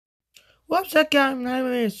What's up, guys? My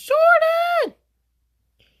name is Jordan.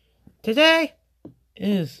 Today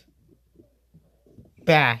is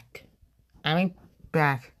back. I mean,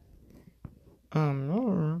 back.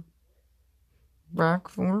 Back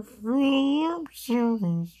for Fram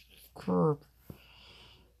series krapp.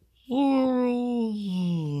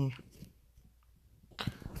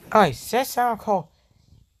 Alright, this sound called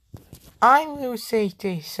I'm going to say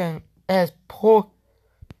this as portal.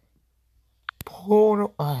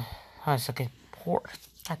 Hold on a second. God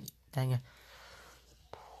dang it.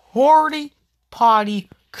 Horty potty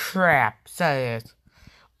crap. Says.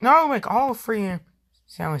 Now make all free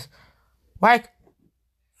sounds like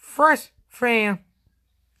first Fram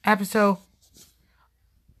episode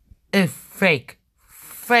is fake.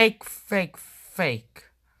 Fake.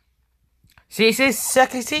 She says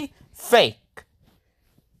secrecy, fake.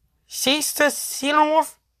 She's the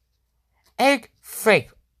xenomorph, egg, fake.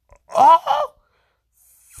 Oh,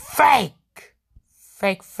 fake.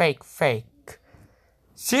 Fake.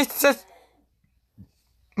 She's the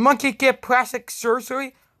monkey get plastic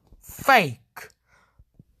surgery, fake.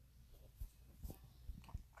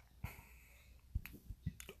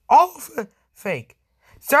 All of it fake.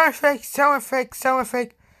 Selling fake.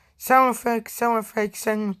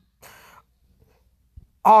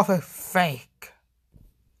 All of it fake.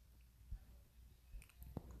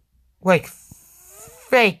 Like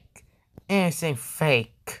fake. Anything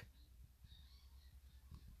fake.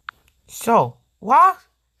 So, what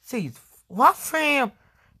Fram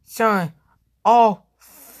selling all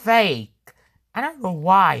fake? I don't know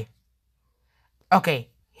why. Okay,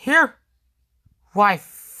 here why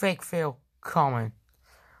fake feel common.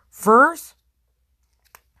 First,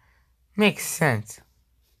 makes sense.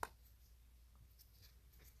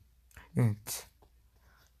 Again.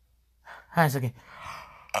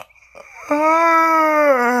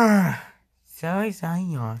 Sorry,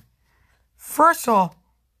 yawn. First off,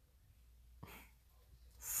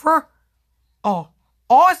 all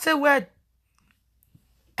the red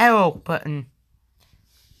arrow button,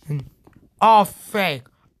 all fake.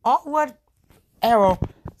 All red arrow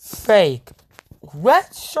fake.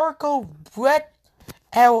 Red circle, red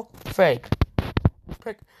arrow fake.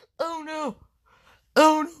 Oh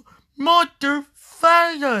no, mother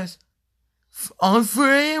failures on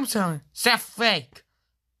Fram son. That's fake.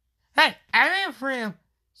 Hey, I am Fram.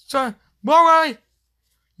 So, morally,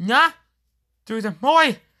 not do the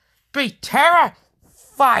more be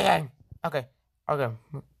terrifying. Okay.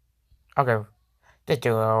 They do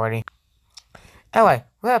it already. Anyway,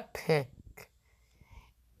 we'll pick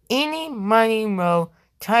any money mo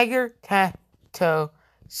tiger tattoo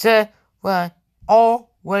set one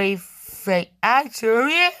always fake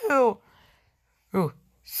actually you.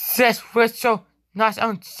 Says which so not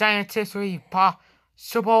unscientifically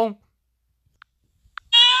possible.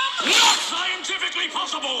 Not scientifically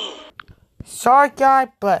possible! Sorry, guy,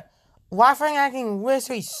 but laughing acting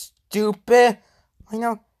really stupid.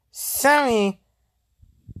 Sammy,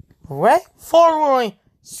 red forward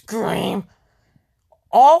scream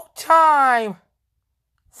all time.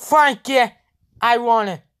 Frankie, I want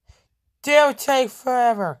it. They'll take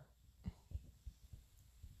forever.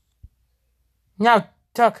 Now,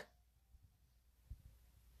 Duck.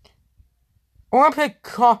 Olympic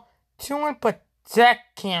cartoon, but that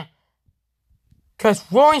can't. Cause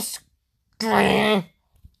Roy scream.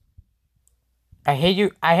 I hate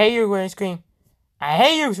you, Roy scream. I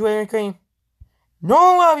hate you, Roy scream. No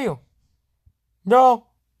one love you. No.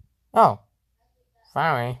 Oh.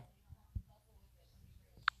 Finally.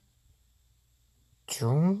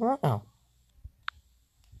 Oh.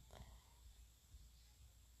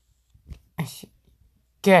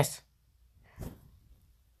 Guess.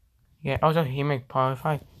 Yeah, also he make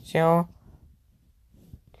qualify. So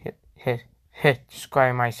hit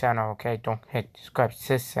subscribe my channel, okay? Don't hit subscribe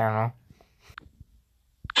this channel.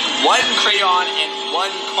 One crayon and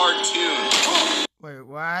one cartoon. Wait,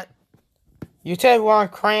 what? You said one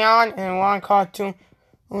crayon and one cartoon.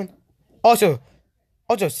 Also,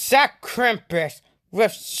 Zach Krampus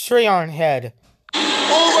with crayon head.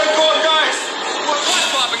 Oh my god, guys!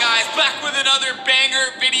 What's popping, guys? Back with another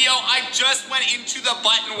banger video. I just went into the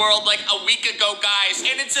button world like a week ago, guys,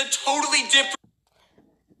 and it's a totally different.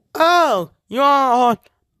 Oh, you're on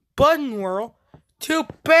Button World. Too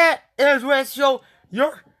bad is with your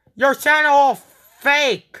channel all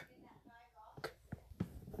fake.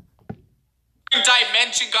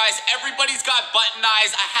 Dimension, guys. Everybody's got button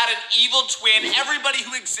eyes. I had an evil twin. Everybody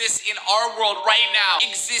who exists in our world right now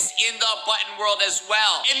exists in the button world as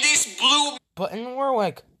well. And this blue Button World,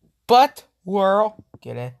 like butt world.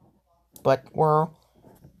 Get it? Butt world.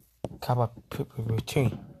 Come on,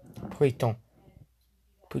 routine. Please don't.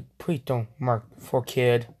 Please don't mark for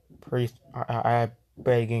kid. Please, I'm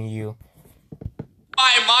begging you.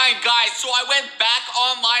 My mind, guys. So I went back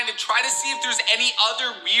online to try to see if there's any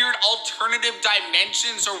other weird alternative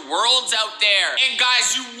dimensions or worlds out there. And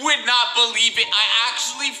guys, you would not believe it. I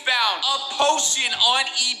actually found a potion on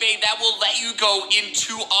eBay that will let you go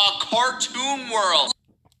into a cartoon world.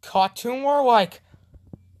 Cartoon world, like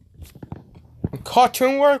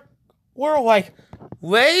cartoon world, like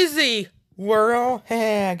lazy world.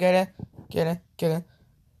 Hey, get it.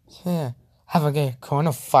 Yeah, have a get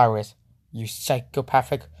coronavirus. You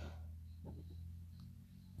psychopathic.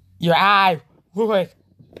 Your eye, look.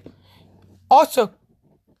 Also,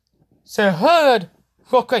 the hood,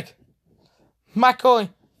 look like Michael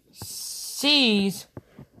sees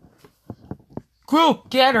group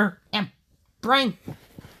together and bring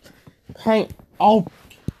paint all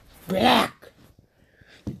black.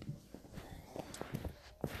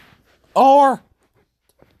 Or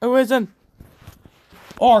it wasn't,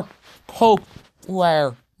 or Pope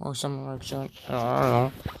wear or something like that. I don't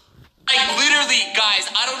know. Like, literally, guys,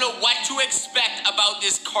 I don't know what to expect about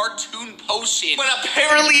this cartoon potion, but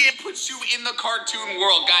apparently it puts you in the cartoon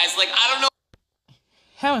world, guys. Like, I don't know.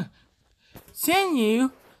 Hell, send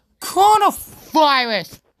you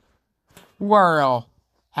coronavirus world.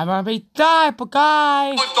 I'm gonna be died, but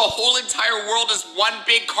guys. If the whole entire world is one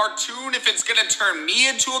big cartoon, if it's gonna turn me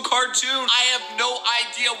into a cartoon, I have no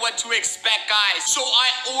idea what to expect, guys. So I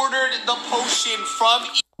ordered the potion from...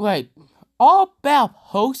 Wait, all about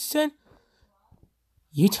potion?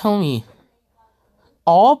 You tell me.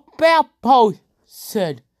 All about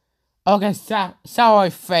potion. Okay, sorry,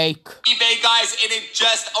 fake. eBay, guys, and it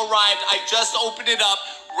just arrived. I just opened it up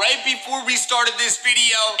right before we started this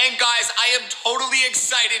video. And guys, I am totally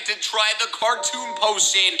excited to try the cartoon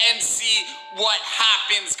potion and see what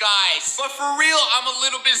happens, guys. But for real, I'm a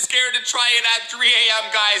little bit scared to try it at 3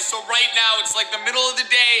 a.m., guys. So right now, it's like the middle of the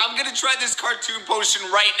day. I'm gonna try this cartoon potion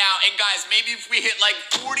right now. And guys, maybe if we hit like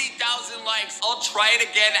 40,000 likes, I'll try it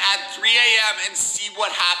again at 3 a.m. and see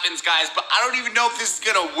what happens, guys. But I don't even know if this is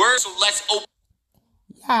gonna work. So let's open.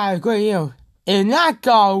 Yeah, I agree with you. It's not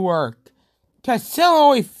gonna work. Cause it's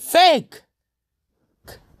only fake.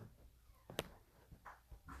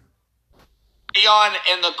 Leon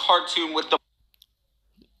and the cartoon with the...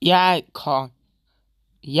 Yeah,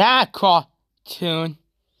 cartoon.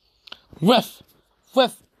 With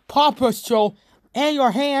Paw Patrol and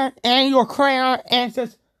your hand and your crayon and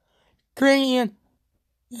says green.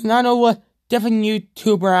 And I know what different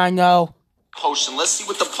YouTuber I know. Potion. Let's see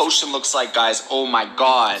what the potion looks like, guys. Oh my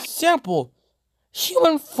god. Simple.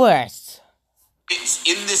 Human flesh. It's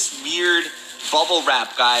in this weird bubble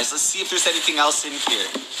wrap, guys. Let's see if there's anything else in here.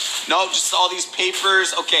 No, just all these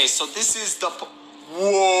papers. Okay, so this is the...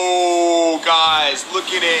 Whoa, guys, look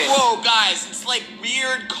at it. Whoa, guys, it's like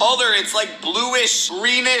weird color. It's like bluish,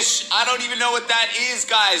 greenish. I don't even know what that is,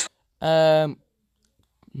 guys.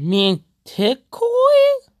 Manticore?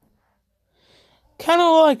 Kind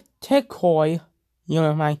of like Tickoi. You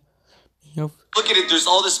know, Look at it, there's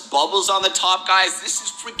all this bubbles on the top, guys. This is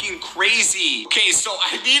freaking crazy. Okay, so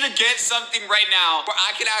I need to get something right now where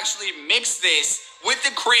I can actually mix this with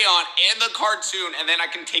the crayon and the cartoon, and then I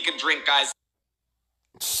can take a drink, guys.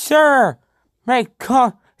 Sure, make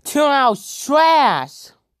cartoon out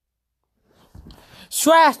trash.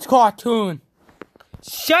 Trash cartoon.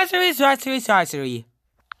 Sorcery.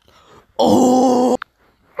 Oh!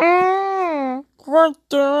 What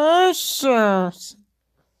delicious.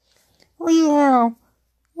 We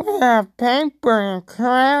have paper and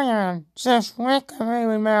crayon. Just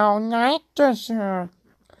recommend me all night dessert.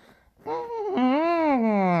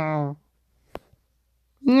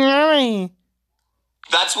 Yummy.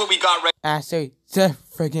 That's what we got right Actually, that's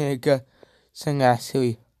freaking good.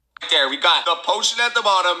 Actually. there. We got the potion at the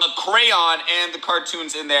bottom, a crayon, and the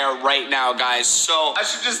cartoons in there right now, guys. So I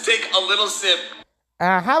should just take a little sip.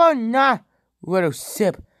 How about not little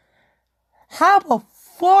sip? How about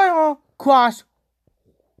foil cross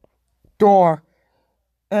door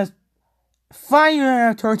as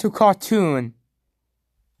fire turn to cartoon?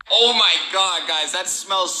 Oh my god, guys, that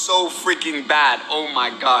smells so freaking bad. Oh my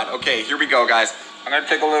god. Okay, here we go, guys. I'm gonna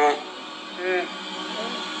take a little...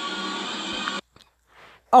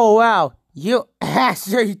 Oh wow, you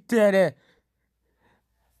actually did it.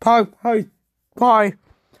 Probably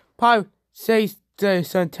says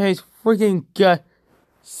this and tastes freaking good.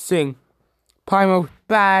 Sing. Probably most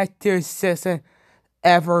bad decision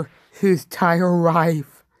ever his entire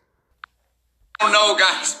life. I don't know,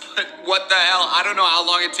 guys, but what the hell? I don't know how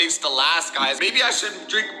long it takes to last, guys. Maybe I should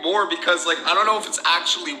drink more because, like, I don't know if it's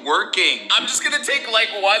actually working. I'm just gonna take, like,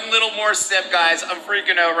 one little more sip, guys. I'm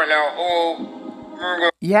freaking out right now. Oh.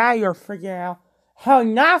 Yeah, you're freaking out. Hell,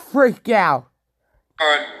 not freaked out.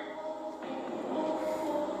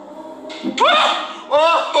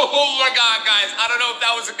 Oh my god, guys. I don't know if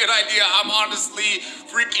that was a good idea. I'm honestly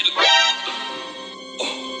freaking...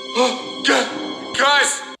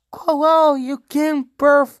 Guys! Hello, you gave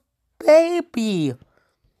birth baby.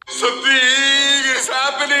 Something is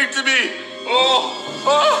happening to me.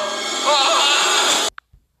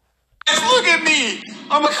 Guys, look at me.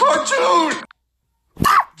 I'm a cartoon.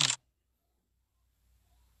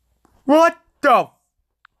 What the?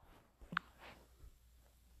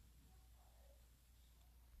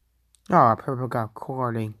 Oh, purple got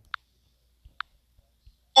recording.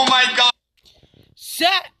 Oh my god.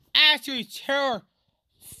 That actually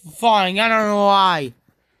terrifying. I don't know why.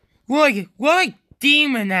 We're like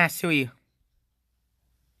demon actually.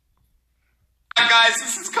 Guys,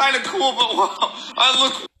 this is kind of cool, but wow,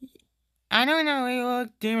 I don't know. We look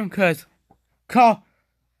demon because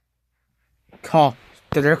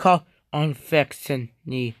they're called unfixing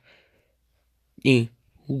the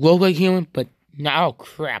look like human, but now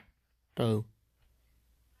crap though.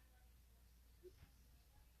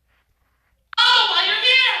 Oh, you're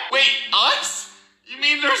here! Wait, us? You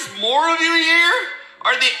mean there's more of you here?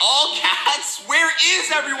 Are they all cats? Where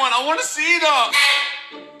is everyone? I want to see them. Hey,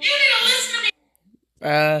 you need to listen to me.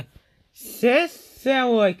 This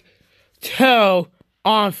sound like two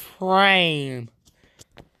on Fram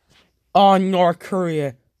on North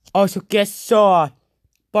Korea. Also get saw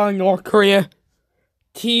by North Korea.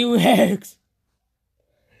 T-Rex.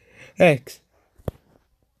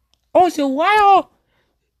 Also, why all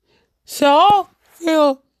so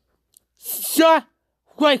feel so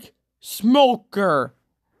like smoker?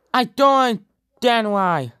 I don't understand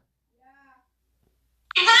why.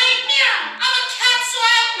 Right here! I'm a cat, so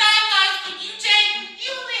I have bad guys, but you, Jay,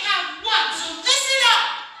 you only have one, so listen up!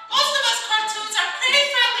 Most of us cartoons are pretty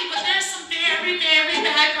friendly, but there's some very, very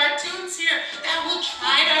bad cartoons here that will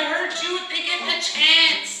try to hurt you if they get the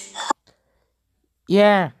chance.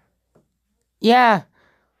 Yeah.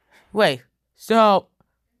 Wait, so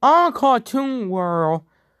on Cartoon World,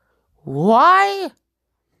 why?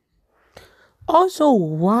 Also,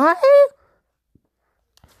 why?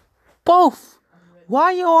 Both.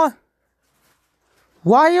 Why you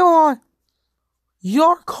on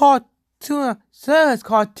your cartoon, says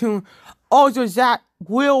cartoon, also that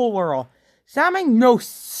real world? That makes no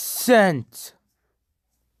sense.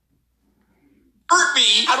 Hurt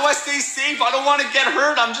me? How do I stay safe? I don't want to get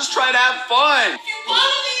hurt. I'm just trying to have fun. If you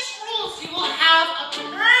follow these rules, you will have a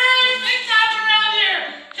perfect time around here.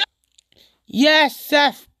 Yes,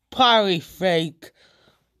 that's probably fake.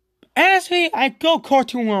 Honestly, I go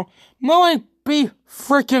Cartoon World. Might be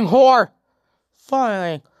freaking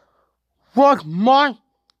horrifying. What monster?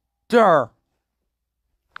 Don't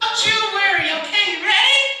you worry, okay? You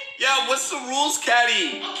ready? Yeah, what's the rules,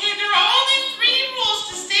 Caddy? Okay, there are only 3 rules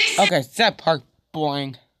to stay safe. Okay, that part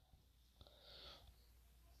boring.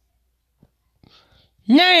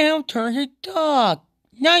 Now turn to dog.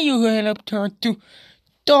 Now you end up turn to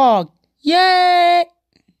dog. Yay!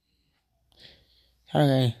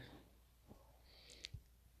 Okay.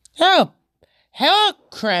 Hello,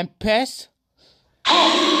 Krampus.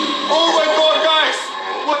 Oh my god, guys!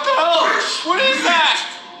 What the hell? What is that?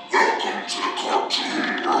 Welcome to the Cartoon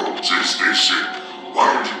World J-Station. Why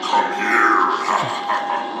would you come here?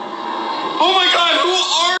 Oh my god, who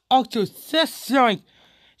are... Also, this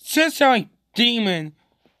demon.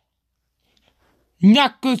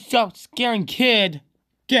 Not good self scaring kid.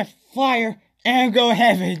 Get fire and go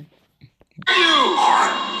heaven. you?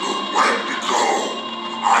 Let me go.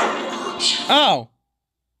 I will hurt you. Oh.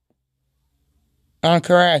 I'm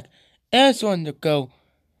correct. It's one to go.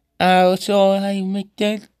 So I make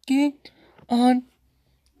that game on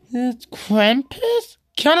this Krampus?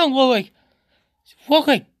 Kinda look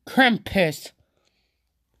like Krampus.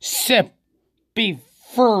 Sip be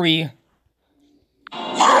furry.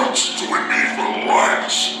 Why don't you join me for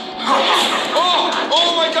lunch?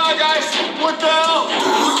 Oh my god, guys! What the hell?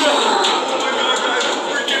 Oh my god, guys,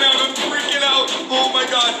 I'm freaking out. Oh my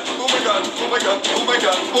god,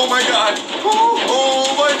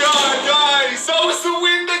 guys! That was the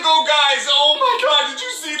Wendigo, guys! Oh my god, did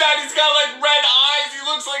you see that? He's got like red eyes. He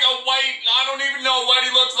looks like a white... I don't even know what he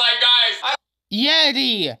looks like, guys.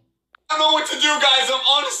 Yeti! I don't know what to do, guys. I'm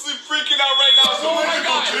honestly freaking out right now. Oh my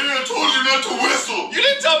god! I told you not to whistle. You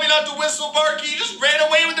didn't tell me not to whistle, Barky. You just ran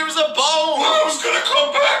away when there was a bone. Well, I was gonna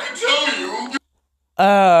come back and tell you.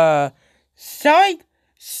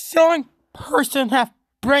 Some person have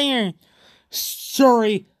brain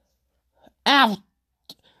story out.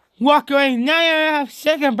 Walk away, now you have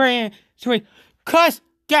second brain story. Cause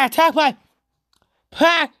got attacked by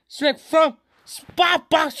Patrick from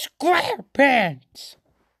SpongeBob SquarePants.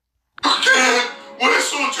 Again? What is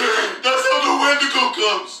so dead? That's how the Wendigo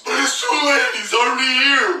comes. But it's too late. He's already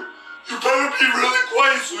here. You better be really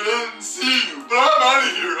quiet so he doesn't see you. But I'm out of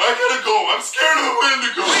here. I gotta go. I'm scared of the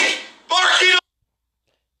Wendigo. Wait! Barky!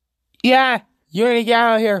 Yeah, you're gonna get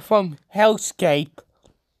out of here from Hellscape.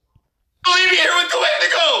 Leave me here with the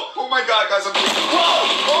Wendigo! Oh my god, guys, I'm just... Whoa!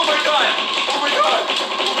 Oh my god! Oh my god!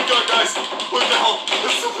 Oh my god, guys! What the hell?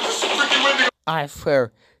 This freaking Wendigo! I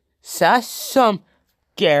swear, that's some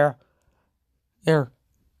scare. There,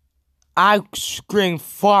 I scream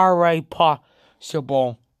far away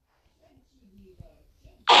possible.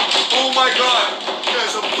 Oh my god!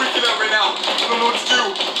 Guys, I'm freaking out right now. I don't know what to do. I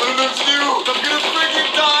don't know what to do. I'm gonna freaking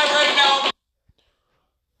die right now.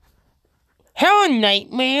 Hello,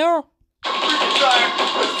 Nightmare. Freaking die. I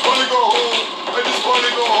just wanna go home. I just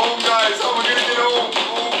wanna go home, guys. How am I gonna get home?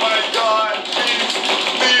 Oh my god. Please,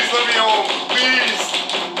 please let me home. Please.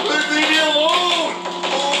 Please leave me alone.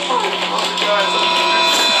 Oh my god, guys.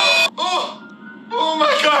 I'm freaking out. Oh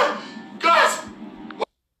my god. Guys.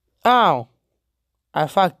 Oh, I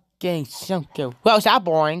thought getting something. Well, is that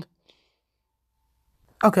boring?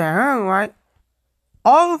 Okay, alright.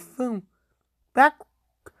 All of them, back,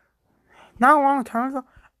 not a long time ago,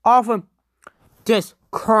 all of them, just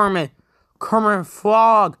Kermit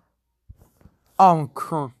Frog. Oh,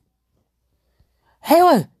 Kermit. Hey,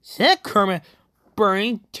 what? Said Kermit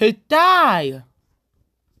burning to die.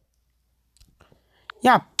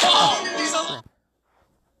 Yeah.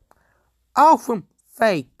 All of them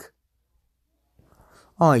fake.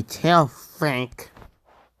 Oh, tell Frank.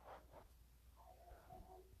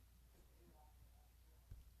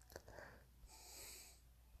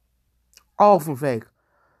 All from fake.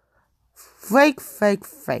 Fake.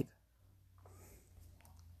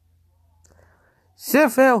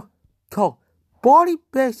 Seville called body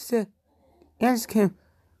basic instant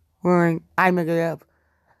wearing I make it up.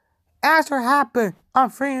 After happened on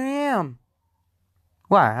 3 a.m.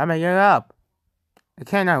 What? I make it up. I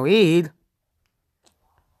cannot read.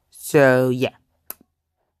 So, yeah.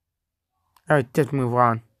 Alright, just move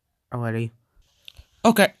on already.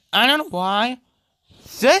 Okay, I don't know why.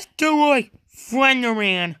 This dude like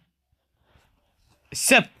Slenderman.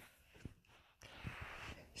 Except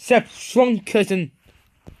Shrunk Cousin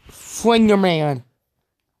Slenderman.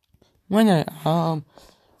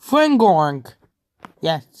 Flingorg.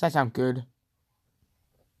 Yes, that sounds good.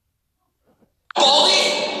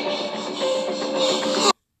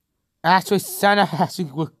 Actually, Santa actually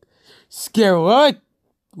look scary.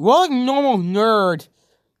 What normal nerd?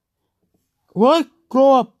 What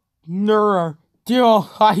grow up nerd? Dear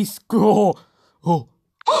high school. Oh.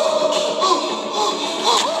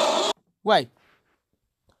 Wait,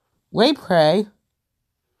 pray.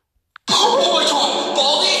 Oh my god,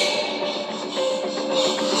 Baldy!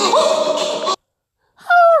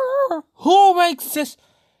 Who makes this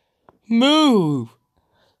move?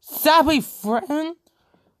 Savvy friend?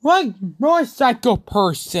 What motorcycle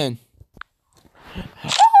person?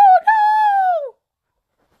 Oh no!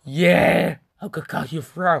 Yeah, I could cut your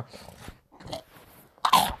throat.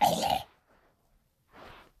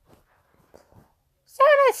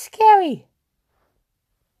 Santa's scary.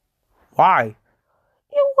 Why?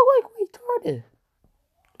 You look like retarded.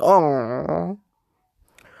 Oh.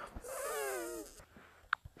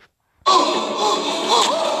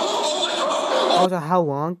 Also, how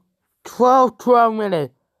long? 12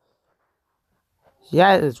 minutes.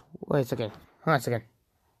 Yeah, it's. Wait a second. Hold on a second.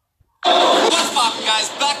 What's poppin', guys?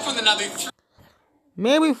 Back from another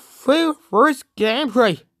Maybe first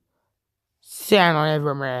gameplay Santa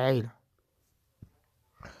ever made.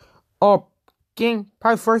 Or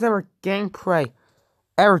probably first ever gameplay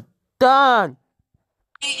ever done.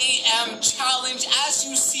 3 a.m. challenge. As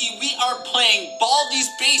you see, we are playing Baldi's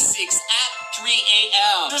Basics at 3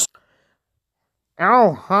 a.m.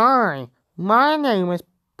 Oh, hi. My name is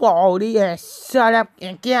Baldi, and shut up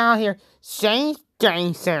and get out here. Saint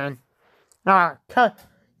Jason. Cut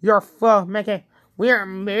your foot, making weird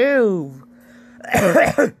move.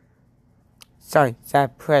 Sorry,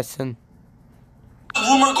 that person.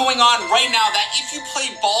 Rumor going on right now that if you play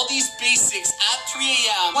Baldi's Basics at 3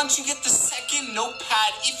 a.m., once you get the second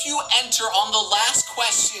notepad, if you enter on the last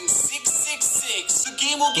question, 666, the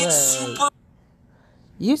game will get super...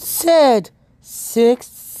 You said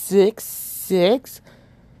 666?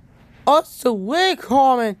 Also, we're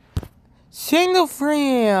calling single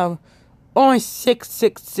frame on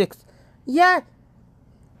 666. Yeah,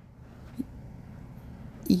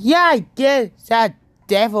 I guess that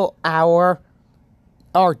devil hour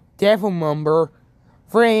or devil number.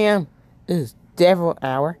 3 a.m. is devil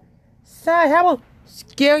hour. So how about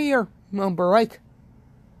scarier number, like,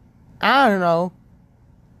 I don't know.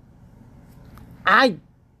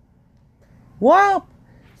 Well,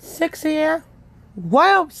 6 a.m.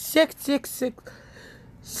 Well, 6.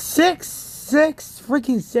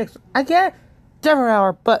 I get different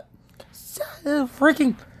hour, but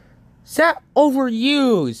freaking set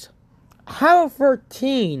overused. How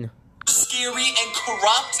 13? Scary and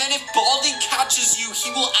corrupt, and if Baldi catches you,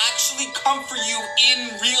 he will actually come for you in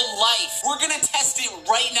real life. We're gonna test it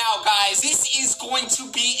right now, guys. This is going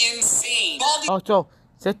to be insane. Baldi. Also,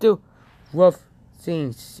 set to rough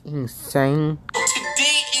scenes insane.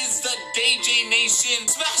 Today is the day, J Nation.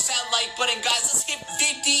 Smash that like button, guys. Let's hit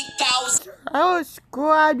 50,000.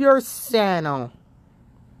 Subscribe your channel.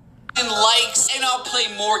 Likes, and I'll play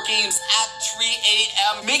more games at 3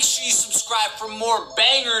 a.m. Make sure you subscribe for more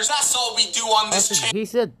bangers. That's all we do on this channel. He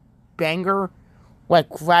said banger, like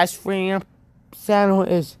Flash Fram channel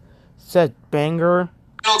is said banger.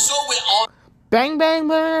 So with all bang bang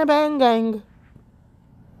bang bang bang.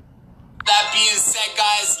 that being said,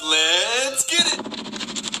 guys, let's get it.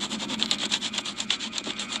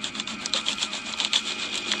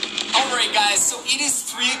 Alright guys, so it is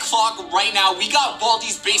 3 o'clock right now. We got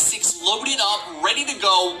Baldi's basics loaded up, ready to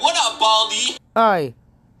go. What up, Baldi? Alright.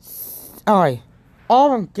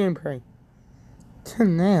 All on gameplay. To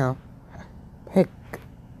now, pick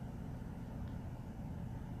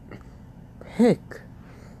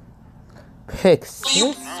this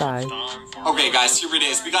side. Okay guys, here it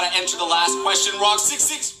is. We gotta enter the last question wrong.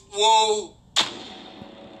 6-6. Whoa.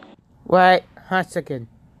 Wait, a second.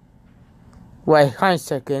 Where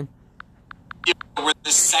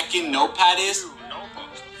the second notepad is?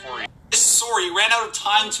 Sorry, ran out of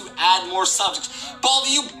time to add more subjects.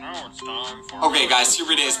 Baldi, you... Okay, guys,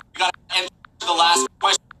 here it is. We gotta enter the last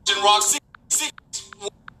question wrong. 6-6.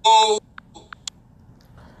 Whoa.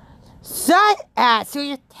 That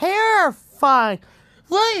actually terrifying.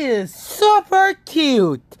 That is super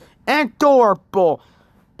cute and adorable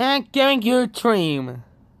and giving you a dream.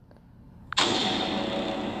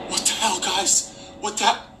 What the hell, guys? What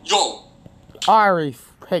the... Yo. Ari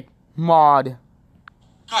pick mod.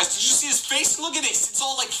 Guys, did you see his face? Look at this. It's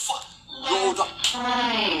all like Yo,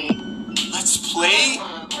 let's play.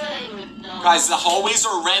 Guys, the hallways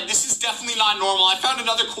are red. This is definitely not normal. I found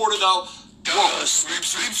another quarter, though. Whoa. Sweep.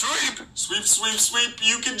 Sweep.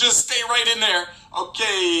 You can just stay right in there.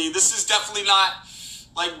 Okay, this is definitely not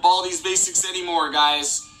like Baldi's basics anymore,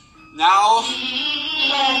 guys. Now...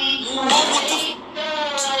 Oh, what the...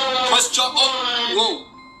 Press jump. Oh, whoa.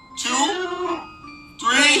 2,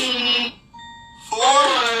 3, 4,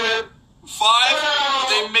 5.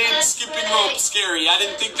 They made skipping rope scary. I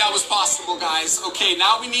didn't think that was possible, guys. Okay,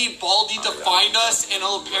 now we need Baldi to find us, and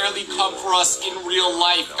he'll apparently come for us in real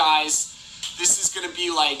life, guys. This is gonna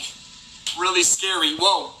be, like, really scary.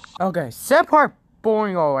 Whoa. Okay, set part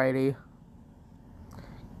boring already.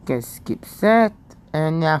 Can skip set,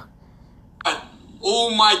 and now.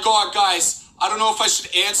 Oh my god, guys. I don't know if I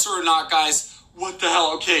should answer or not, guys. What the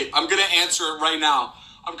hell? Okay, I'm gonna answer it right now.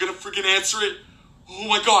 I'm gonna freaking answer it. Oh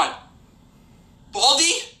my god.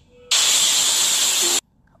 Baldi?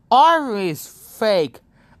 Ari is fake.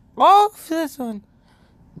 Oh, this one.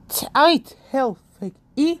 I tell fake.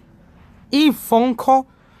 Phone call.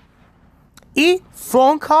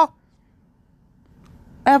 Phone call.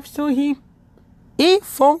 Absolutely.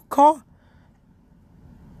 Phone call.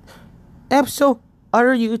 Episode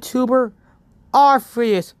other YouTuber.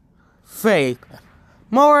 Ari is fake.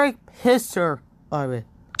 More picture of it.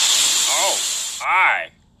 Oh,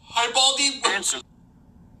 hi. Hi, Baldi. Answer.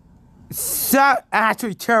 That's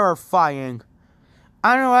actually terrifying.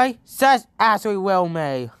 Anyway, that's actually well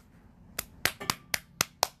made.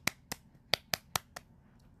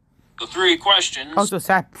 The 3 questions Also,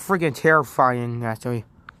 that's freaking terrifying, actually.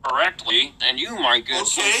 correctly, and you might get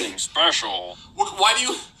something special. Why do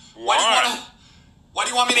you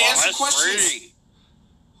want me to answer questions? 3.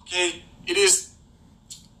 Okay, it is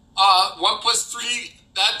 1 plus 3,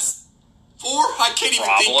 that's 4. I can't even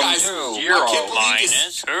think, Problem guys. 2. I 0 can't believe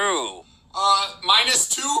this. minus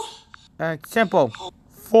 2. Minus 2? Simple.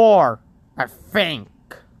 4, I think.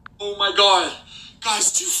 Oh my god.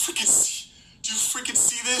 Guys, do you freaking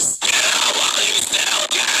see this?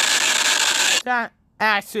 That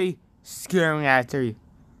actually scary, actually.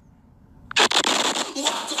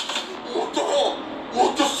 What the hell?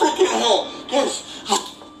 What the freaking hell? Guys.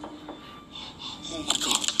 Oh my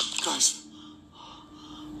god. Guys.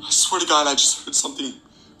 I swear to god, I just heard something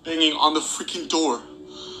banging on the freaking door.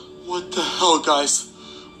 What the hell, guys?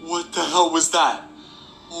 What the hell was that?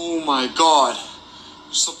 Oh my god.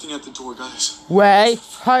 There's something at the door, guys. Wait,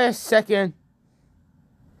 hold a second.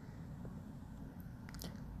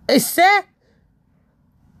 Is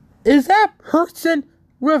that person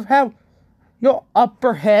without your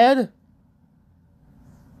upper head?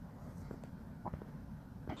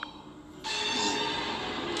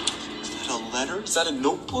 Is that a letter? Is that a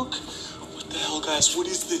notebook? What the hell, guys? What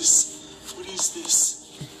is this? What is this?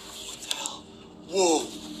 What the hell? Whoa.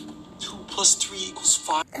 2 + 3 =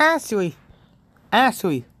 5.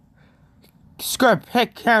 Actually, script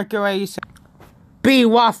pick calculation. Be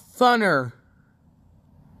what funner.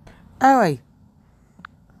 Alright.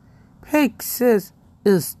 Pick says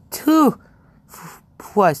is 2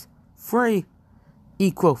 + 3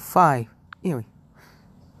 = 5. Anyway.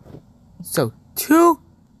 So 2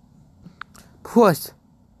 +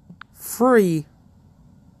 3.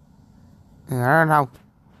 I don't know.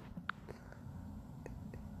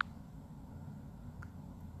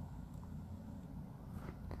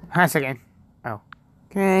 How's it going? Oh.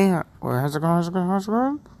 Okay. How's it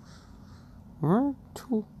going? 1,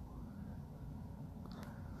 2.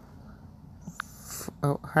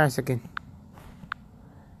 Oh, how's it going?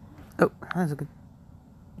 Oh, how's it going?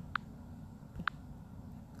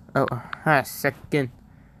 Oh, how's it going?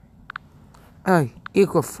 Oh,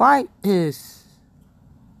 = 5 is.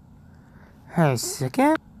 How's it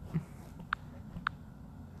going?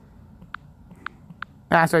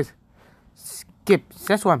 Sorry. Skip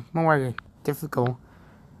this one more difficult.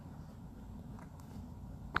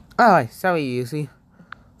 Alright, so easy.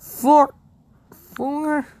 4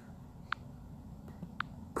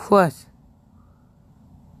 plus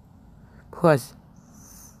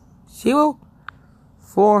 0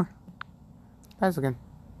 4. That's again.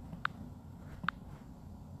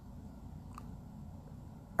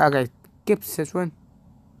 Okay, skip this one.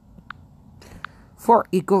 4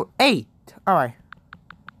 = 8. Alright.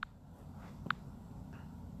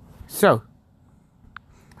 So,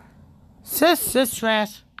 this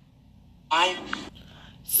trash.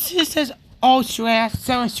 This is all trash,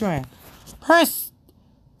 7 trash. Press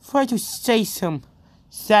try to say some.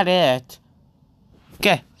 Is that it?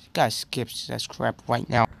 Okay, gotta skip this crap right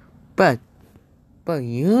now. But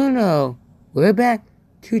you know, we're back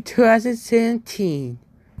to 2017.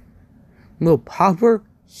 No Popper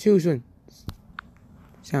Susan.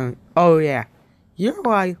 So, oh yeah, you're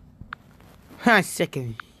right. Hang on a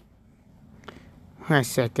second.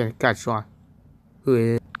 Got wrong. Who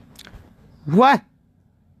is it? What?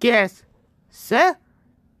 Guess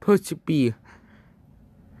supposed to be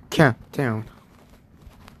countdown.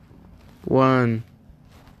 1,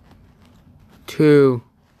 2.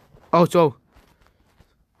 Also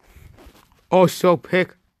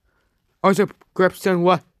pick. Also grips on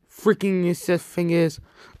what freaking this thing is.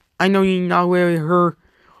 I know you not really heard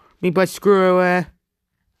me, but screw it.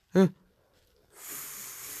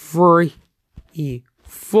 3,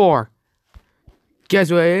 4.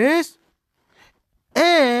 Guess what it is?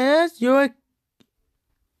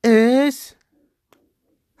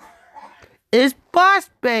 Is Boss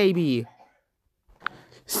Baby.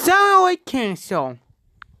 So I cancel.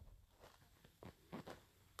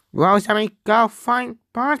 Well, somebody go find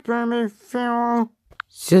Boss Baby film.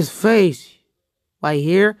 His face. Right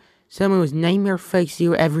here, someone whose nightmare face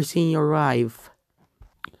you ever seen in your life.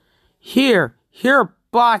 Here,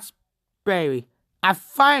 Boss Baby. I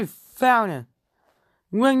finally found him.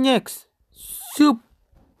 Winix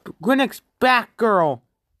Batgirl,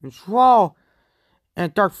 and Troll,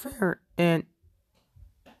 and Dark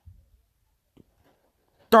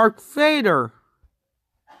Vader.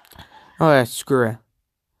 Oh, yeah, screw it.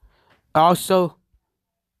 Also,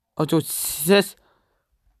 this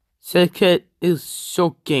kid is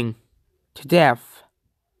soaking to death.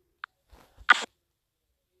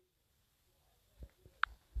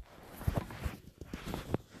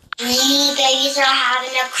 We babies are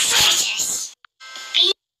having a crisis.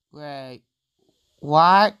 Wait,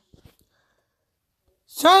 what?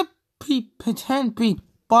 Some pretend to be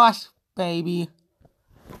Boss Baby.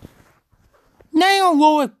 Now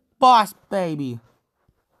with Boss Baby.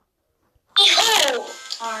 Behold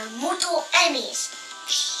our mortal enemies,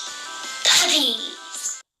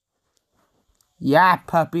 puppies. Yeah,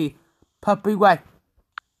 puppy. Puppy, wait.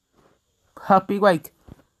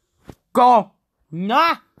 Go.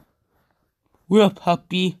 Nah. Real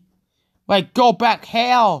puppy. Wait, go back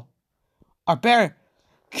hell. Or better,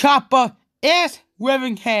 Kappa is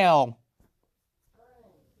living hell.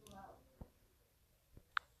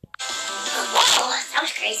 Wow, that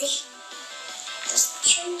was crazy. Just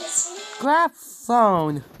turn this on. Grab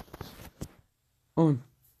phone. Oh,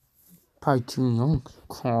 probably too long.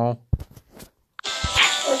 Call.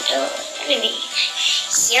 Maybe.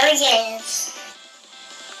 Here it is.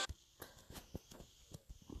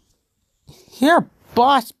 Here,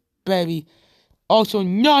 Boss Baby. Also,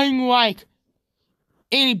 nothing like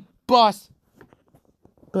any boss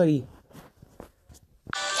buddy.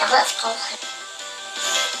 Now let's go.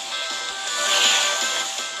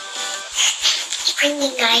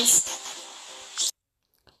 Screaming, guys.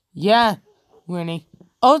 Yeah, Winnie.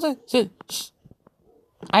 Also,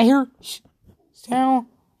 I hear sound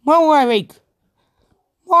more like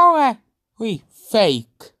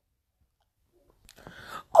fake.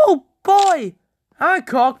 Oh boy, I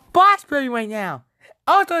called boss buddy right now.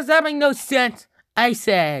 Also, does that make no sense? I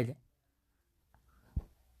said.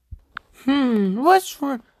 What's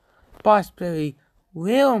for boss buddy?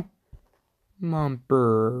 Will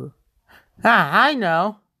Mumper. I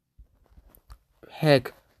know.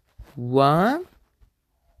 Pick one.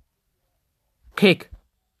 Pick.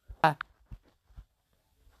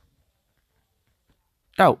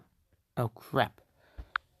 Oh crap.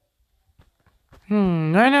 I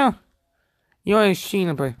know. You're a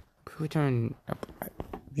Sheena, but pretend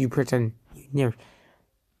you never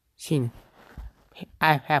seen.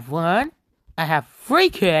 I have one. I have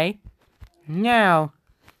 3K. Now,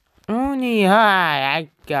 only I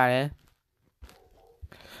got it.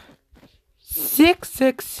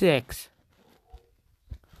 666.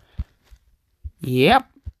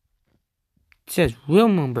 Yep. It says real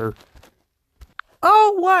number.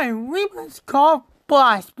 Oh, what? We must call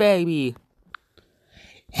boss baby.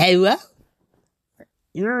 Hello?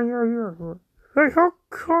 Yeah. Hey, how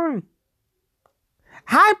come?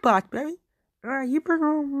 Hi, boss baby. You better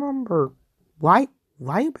remember. Why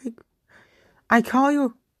you big? I call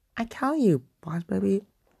you, boss baby.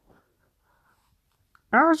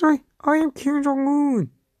 Actually, I am King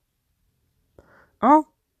Jong-un. Oh,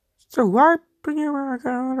 so why bring you back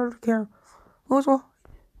out of the car? Also,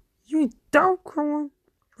 you don't come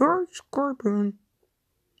you're a scorpion.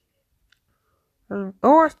 I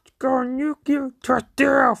was going to nuke you to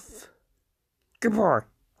death. Goodbye.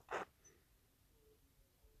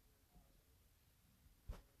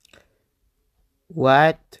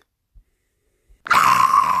 What?